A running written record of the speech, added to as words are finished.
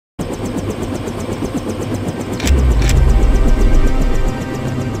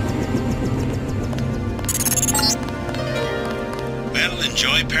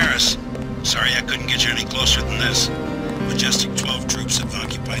Paris. Sorry I couldn't get you any closer than this. Majestic 12 troops have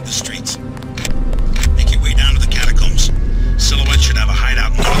occupied the streets. Make your way down to the Catacombs. Silhouette should have a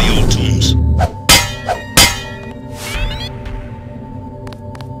hideout in one of the old tombs.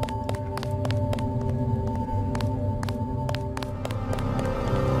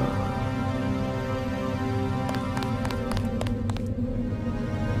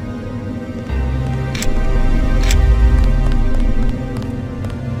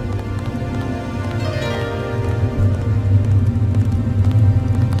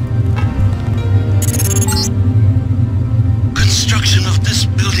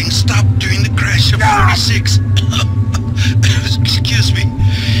 Excuse me.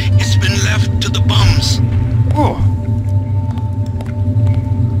 It's been left to the bums. Oh.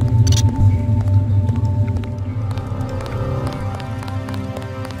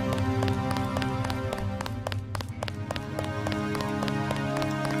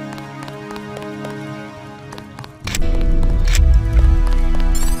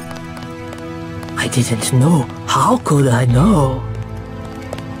 I didn't know. How could I know?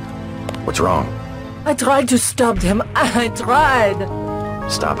 What's wrong? I tried to stop them. I tried.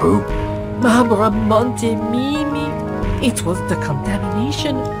 Stop who? Barbara Monte Mimi. It was the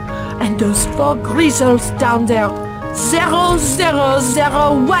contamination. And those 4 grizzles down there.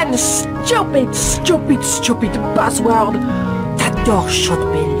 0001. Stupid password. That door should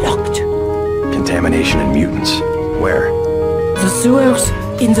be locked. Contamination and mutants. Where? The sewers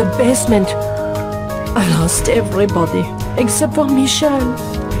in the basement. I lost everybody except for Michel.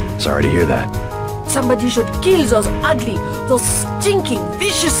 Sorry to hear that. Somebody should kill those ugly, those stinking,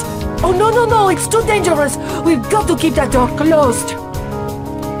 vicious... Oh, no, it's too dangerous. We've got to keep that door closed.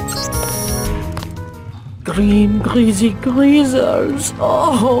 Green, greasy grizzles.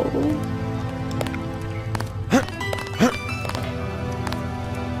 Oh.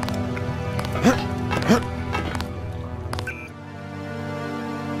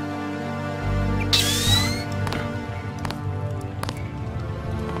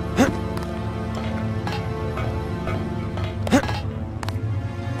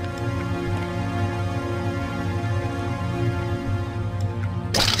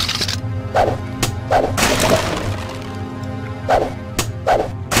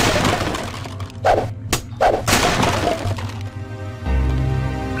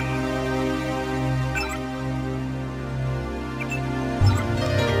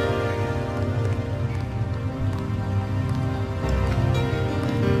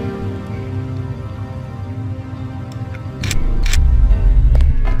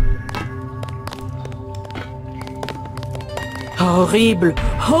 Horrible,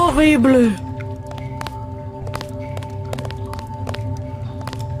 horrible.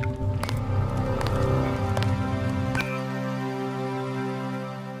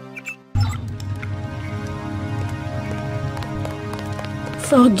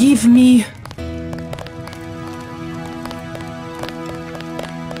 Forgive me.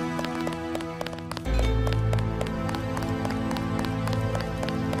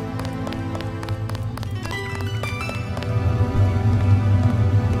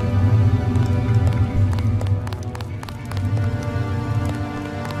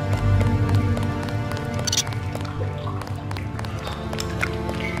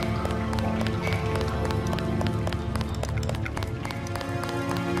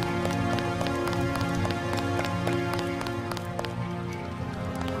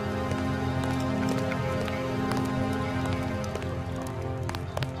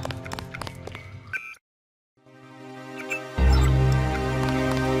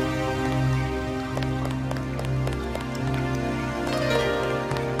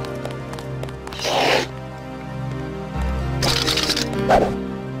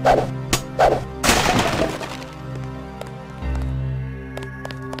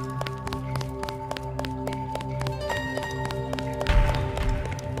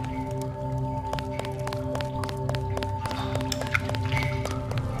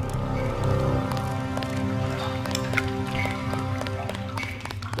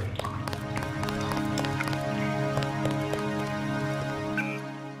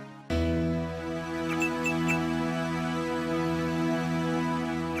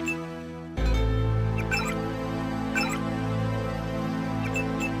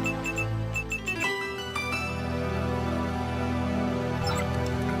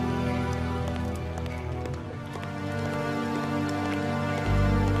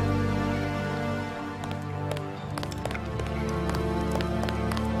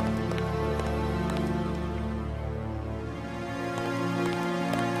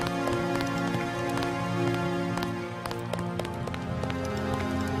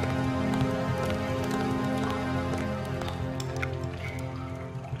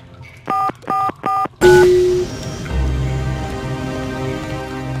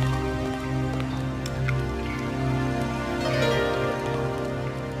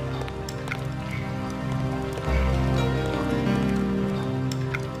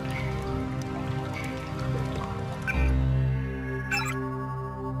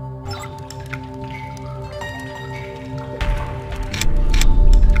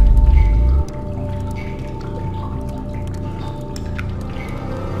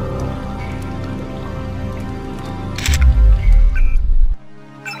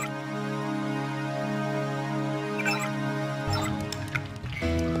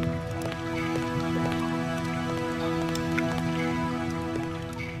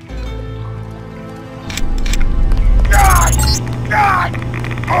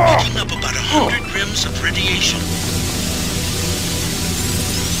 picking up about 100 rims of radiation.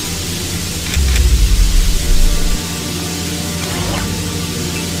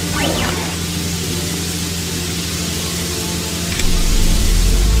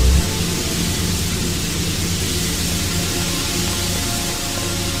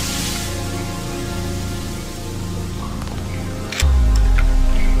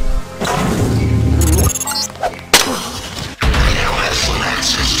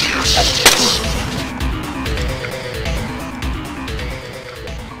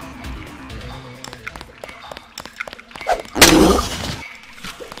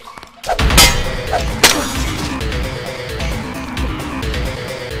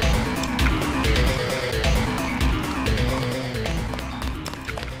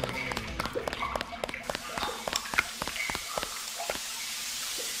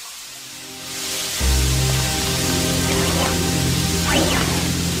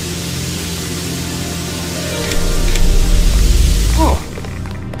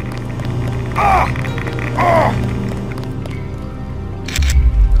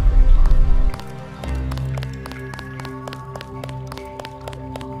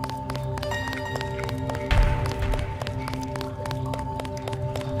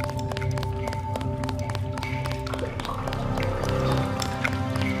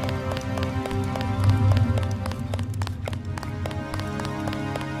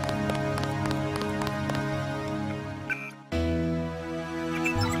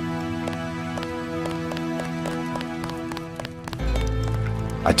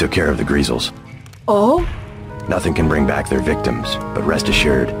 I took care of the Greasels. Oh? Nothing can bring back their victims, but rest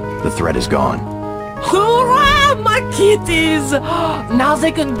assured, the threat is gone. Hurrah, my kitties! Now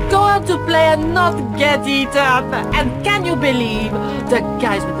they can go out to play and not get eaten. And can you believe the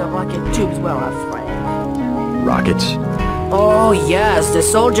guys with the rocket tubes were afraid? Rockets? Oh yes, the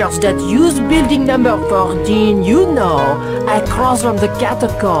soldiers that used building number 14, you know, across from the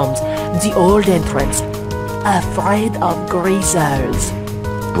catacombs, the old entrance. Afraid of Greasers.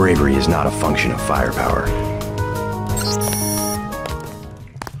 Bravery is not a function of firepower.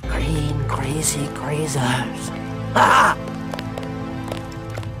 Green crazy Greasers. Ah!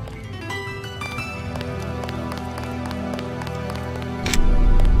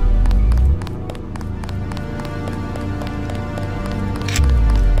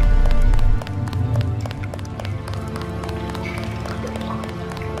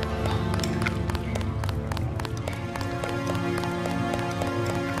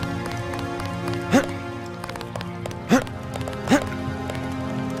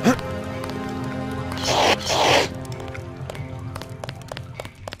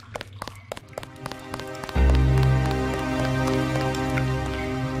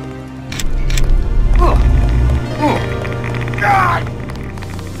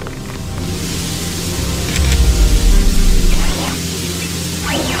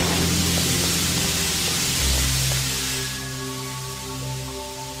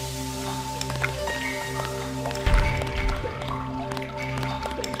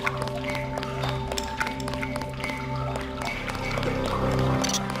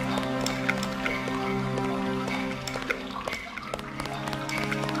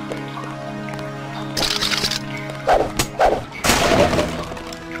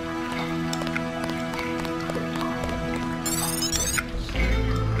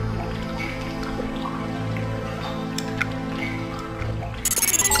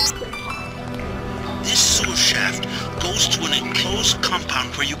 Goes to an enclosed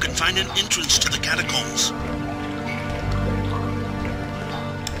compound where you can find an entrance to the catacombs.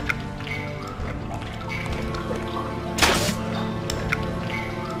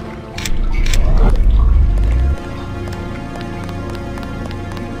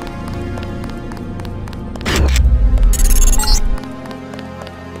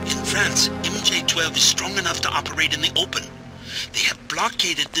 In France, MJ-12 is strong enough to operate in the open. They have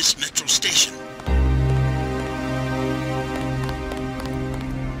blockaded this metro station.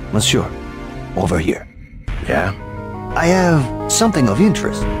 Monsieur, over here. Yeah? I have something of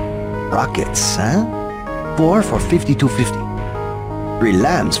interest. Rockets, huh? 4 for 5250. 3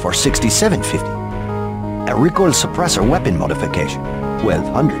 lambs for 6750. A recoil suppressor weapon modification.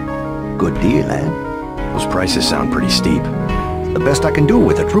 1200. Good deal, eh? Those prices sound pretty steep. The best I can do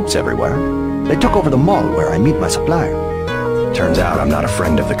with the troops everywhere. They took over the mall where I meet my supplier. Turns out I'm not a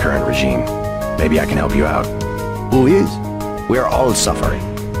friend of the current regime. Maybe I can help you out. Who is? We're all suffering.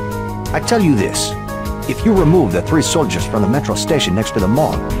 I tell you this, if you remove the 3 soldiers from the metro station next to the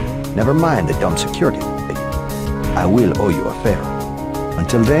mall, never mind the dumb security, I will owe you a fare.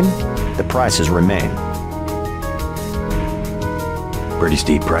 Until then, the prices remain. Pretty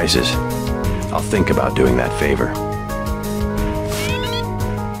steep prices. I'll think about doing that favor.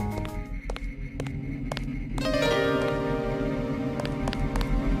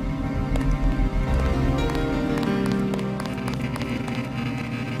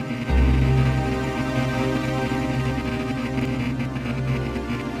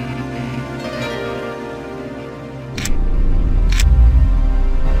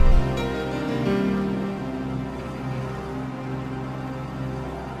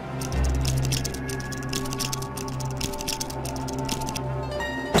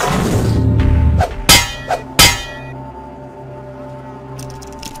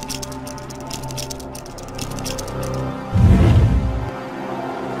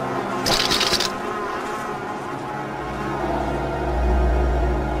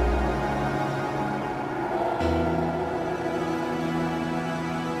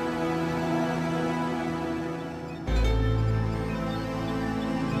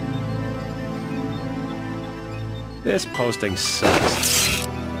 This posting sucks.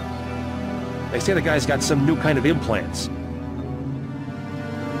 They say the guy's got some new kind of implants.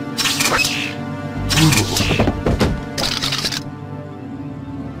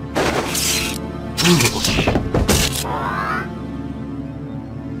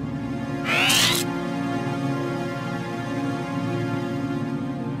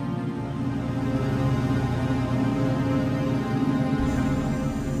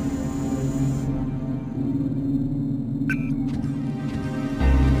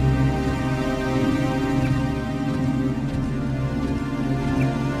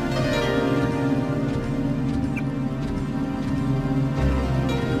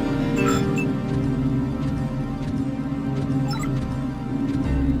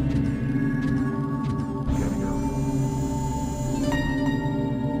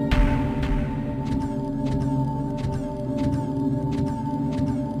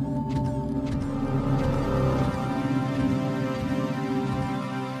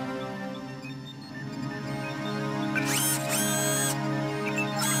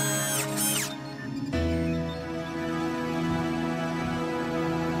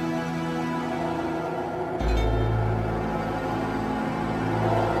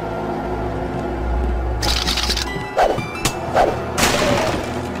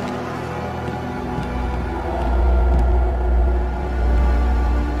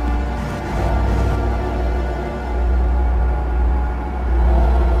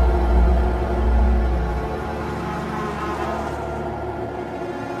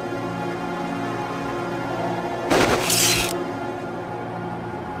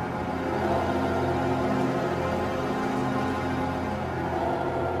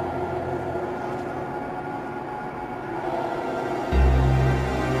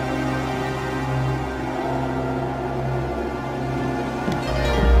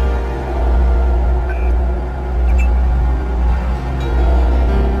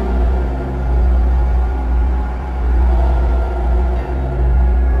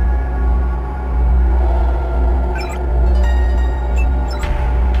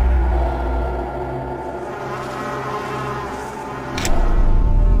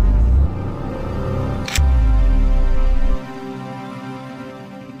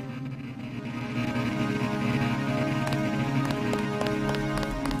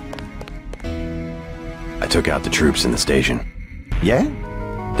 Took out the troops in the station. Yeah?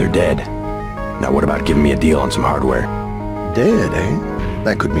 They're dead. Now what about giving me a deal on some hardware? Dead, eh?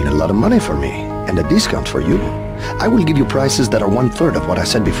 That could mean a lot of money for me, and a discount for you. I will give you prices that are 1/3 of what I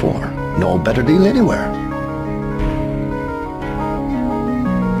said before. No better deal anywhere.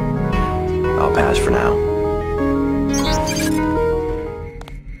 I'll pass for now.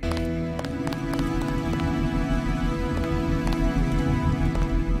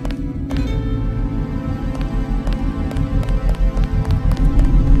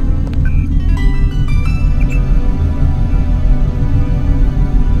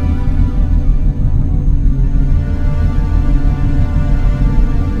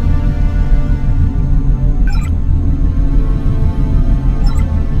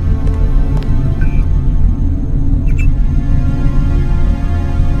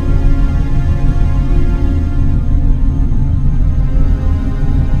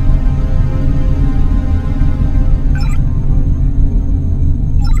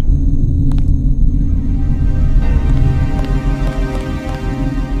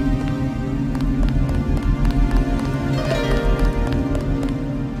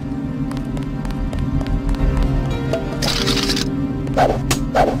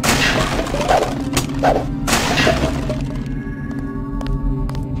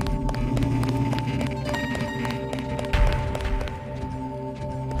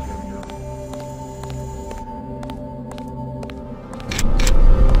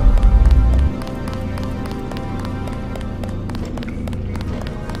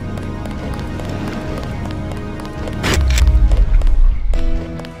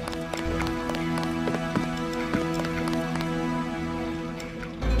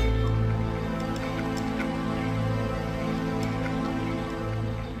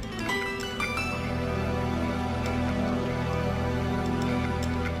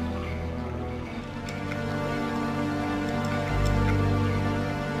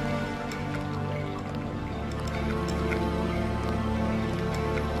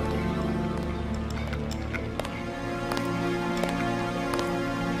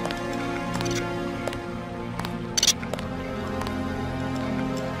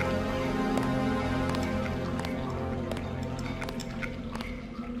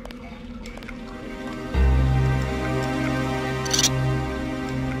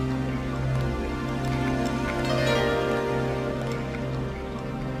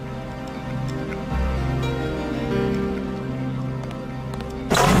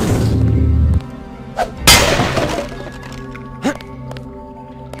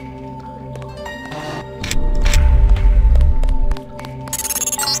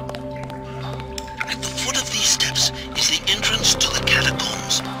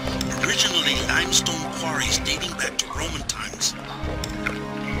 quarries dating back to Roman